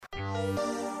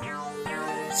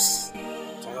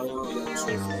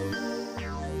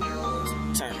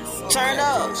Turn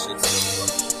up.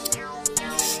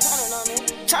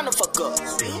 Turn the fuck up,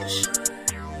 bitch.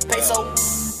 Peso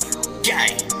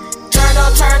gang. Turn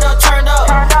up, turn up, turn up.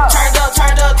 Turned up,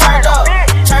 turned up, turned up.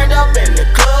 Turned up in the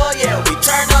club, yeah, we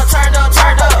turned up, turned up,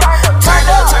 turned up. Turned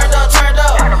up, turned up, turned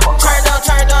up. Turned up,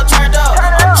 turned up, turned up.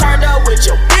 I'm turned up with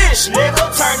your bitch,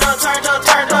 nigga. Turned up, turned up,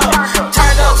 turned up.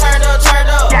 Turned up, turned up, turned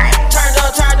up. Turned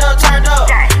up, turned up, turned up.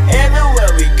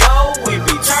 Everywhere we go, we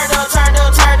be turned up, turned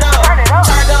up, turned up.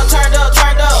 Turned up, turned up,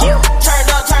 turned up. Turned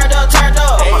up, turned up, turned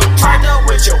up. Turned up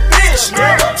with your bitch,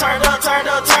 nigga. Turned up, turned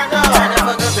up, turned up. Turn the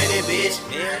fuck up in it, bitch.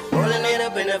 Rolling it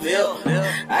up in the Ville.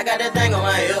 I got that thing on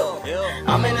my hip.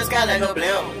 I'm in the sky like a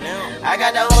blimp. I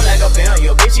got the hole like a pimp.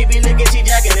 Your bitch, she be licking, she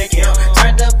jacking the kill.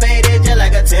 Turned up faded just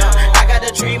like a Tim. I got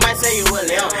the tree, might say you a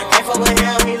limb. Can't fuck with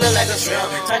him, he look like a shrimp.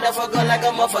 Turned the fuck up like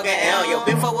a motherfucking L. Yo,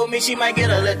 bitch fuck with me, she might get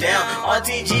a little down.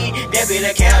 R.T.G, that be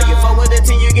the cow. You fuck with the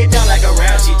team, you get down like a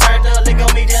round. She turned up, lick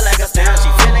on me just like a stamp. She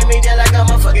feeling me just like a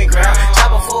motherfucking crown.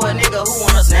 Chopper for a nigga who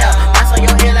wanna snap. Ice on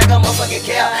your head like a motherfucking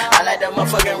cow. I like that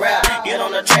motherfucking rap. Get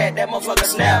on the track, that motherfucker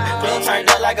snap. Club turned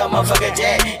up like a motherfucking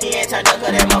jack. He ain't turned up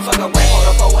cause that motherfucker whack. On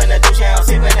the phone when the douche, I don't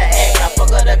sip in the egg. I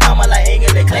fuck up the comma like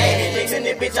English class. Dicks in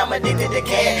this bitch, I'm addicted to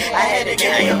cash. I had to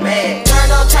get on your bag.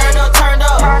 Turned up, turned up, turned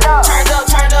up. Turned up,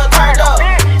 turned up, turned up.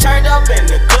 Turned up in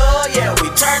the club, yeah, we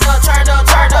turned up, turned up,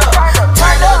 turned up.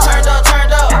 Turned up, turned up,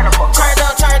 turned up. Turned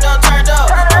up, turned up, turned up.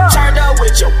 Turned up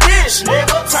with your bitch,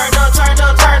 nigga. Turned up, turned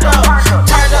up, turned up.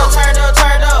 Turned up, turned up,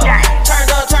 turned up.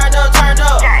 Turned up, turned up, turned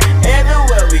up.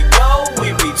 Everywhere we go, we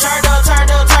be turned up,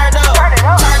 turned up, turned up.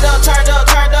 Turned up, turned up,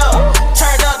 turned up.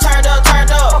 Turned up, turned up,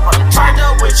 turned up. Turned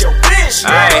up with your bitch,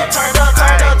 nigga. Turned up,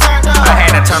 turned up, turned up. I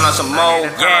had to turn on some more,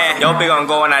 yeah. Yo, big on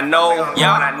go and I know,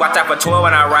 yeah. Watch out for 12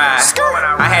 when I ride.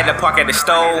 I had to park at the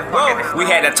stove. We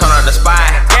had to turn on the spot,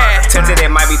 yeah. Tempted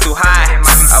it might be too high.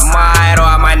 I might or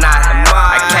I might not.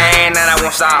 I can and I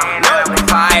won't stop.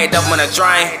 Fired up on the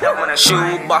drain.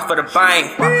 Shoe box for the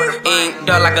bank. Ink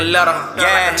dug like a letter,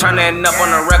 yeah. Turning up on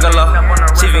the regular.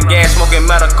 Cheapin' gas, smoking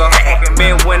medical.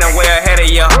 Been winning way ahead of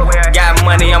ya. Got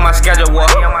money on my schedule.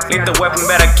 Leave the weapon,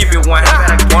 better keep it one.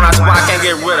 Want our spot, can't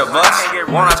get rid of us.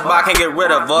 Want our spot, can't get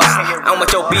rid of us. I'm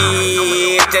with your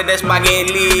bitch, that spot get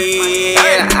lit.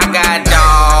 I got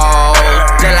dogs,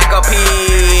 just like a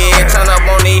pig. Turn up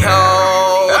on these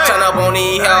hoes, turn up on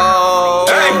these hoes.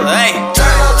 Hey.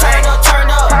 Turn up, turn up, turn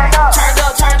up. Turned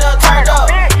up, turned up, turned up.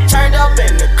 Turned up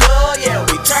in the club, yeah,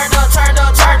 we turned up, turned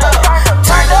up, turned up.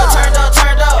 Turned up, turned up,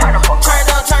 turned up. Turned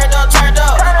up, turned up, turned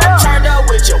up. Turned up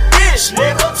with your bitch,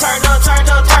 nigga. Turned up, turned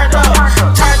up, turned up.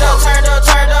 Turned up, turned up,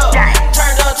 turned up.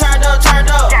 Turned up, turned up, turned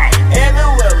up.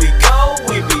 Everywhere we go,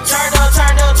 we be turned up,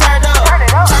 turned up, turned up.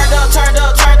 Turned up, turned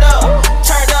up, turned up.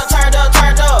 Turned up, turned up,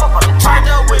 turned up. Turned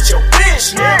up with your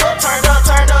bitch, nigga. Turned up,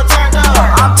 turned up, turned up.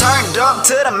 I'm turned up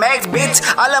to the max, bitch.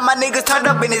 All of my niggas turned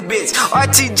up in this bitch.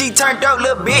 R.T.G turned up,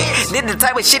 little bitch. Did the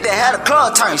type of shit that had a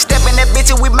club turn. Step in that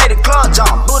bitch and we made a club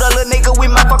jump. Buddha, little nigga, we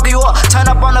might fuck you up. Turn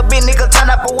up on a bit, nigga, turn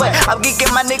up for what? I'm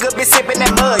geeking my nigga, bitch, sipping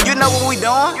that mud. You know what we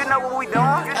doing? You know what we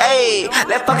doing? Hey,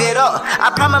 let's fuck it up.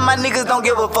 I promise my niggas don't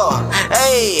give a fuck.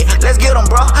 Hey, let's get them,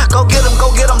 bro. Go get them,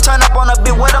 go get them. Turn up on a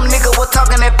bit. Where them niggas was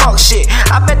talking that fuck shit.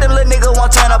 I bet them little niggas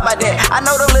won't turn up by that. I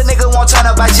know them little niggas won't turn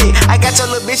up by shit. I got your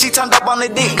little bitch, she turned up on the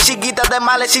dick. She get up that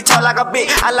molly, she turn like a bitch.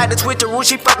 I like to switch the rule,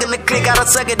 she fucking the click. Got her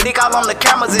sucking dick all on the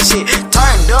cameras and shit.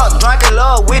 Turned up, drunk in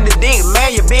love with the dick,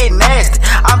 man, you big nasty.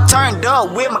 I'm turned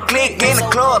up with my click in the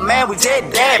club, man, we just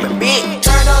dabbing, bitch.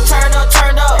 Turned up, turned up,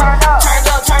 turned up. Turned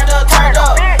up, turned up, turned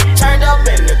up. Turned up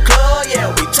in the club, yeah,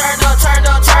 we turned up, turned up.